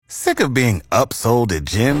Sick of being upsold at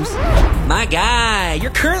gyms? My guy,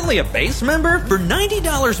 you're currently a base member? For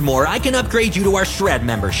 $90 more, I can upgrade you to our Shred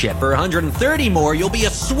membership. For $130 more, you'll be a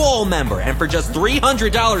Swole member. And for just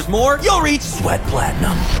 $300 more, you'll reach Sweat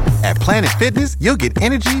Platinum. At Planet Fitness, you'll get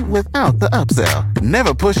energy without the upsell.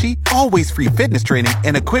 Never pushy, always free fitness training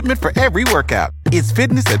and equipment for every workout. It's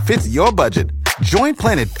fitness that fits your budget. Join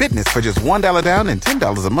Planet Fitness for just $1 down and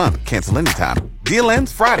 $10 a month. Cancel anytime. Deal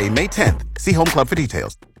ends Friday, May 10th. See Home Club for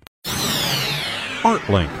details.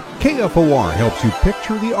 ArtLink. KFOR helps you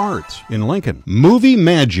picture the arts in Lincoln. Movie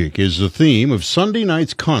magic is the theme of Sunday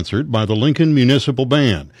night's concert by the Lincoln Municipal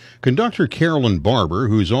Band. Conductor Carolyn Barber,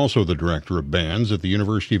 who's also the director of bands at the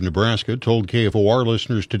University of Nebraska, told KFOR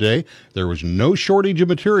listeners today there was no shortage of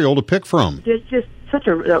material to pick from. There's just such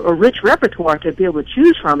a rich repertoire to be able to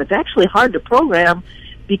choose from. It's actually hard to program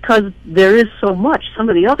because there is so much. Some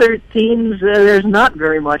of the other themes, there's not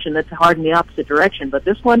very much, and that's hard in the opposite direction. But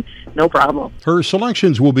this one, no problem. Her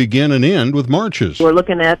selections will begin and end with marches. We're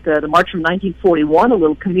looking at the March from 1941, a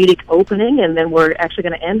little comedic opening, and then we're actually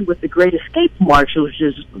going to end with the Great Escape March, which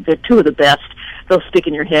is they're two of the best. They'll stick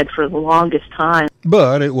in your head for the longest time.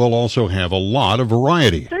 But it will also have a lot of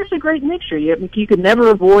variety. There's a great mixture. You could never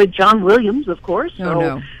avoid John Williams, of course.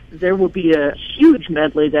 No. There will be a huge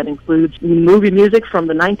medley that includes movie music from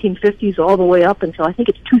the 1950s all the way up until I think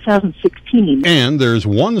it's 2016. And there's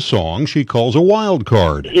one song she calls a wild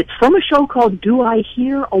card. It's from a show called Do I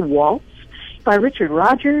Hear a Waltz? By Richard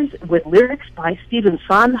Rogers with lyrics by Stephen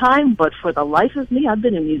Sondheim, but for the life of me, I've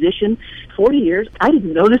been a musician 40 years. I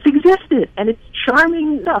didn't know this existed, and it's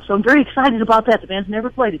charming stuff, so I'm very excited about that. The band's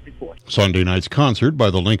never played it before. Sunday night's concert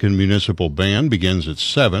by the Lincoln Municipal Band begins at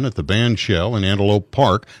 7 at the Band Shell in Antelope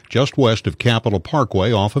Park, just west of Capitol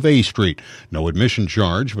Parkway off of A Street. No admission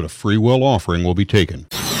charge, but a free will offering will be taken.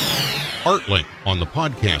 ArtLink on the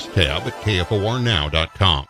podcast tab at KFORnow.com.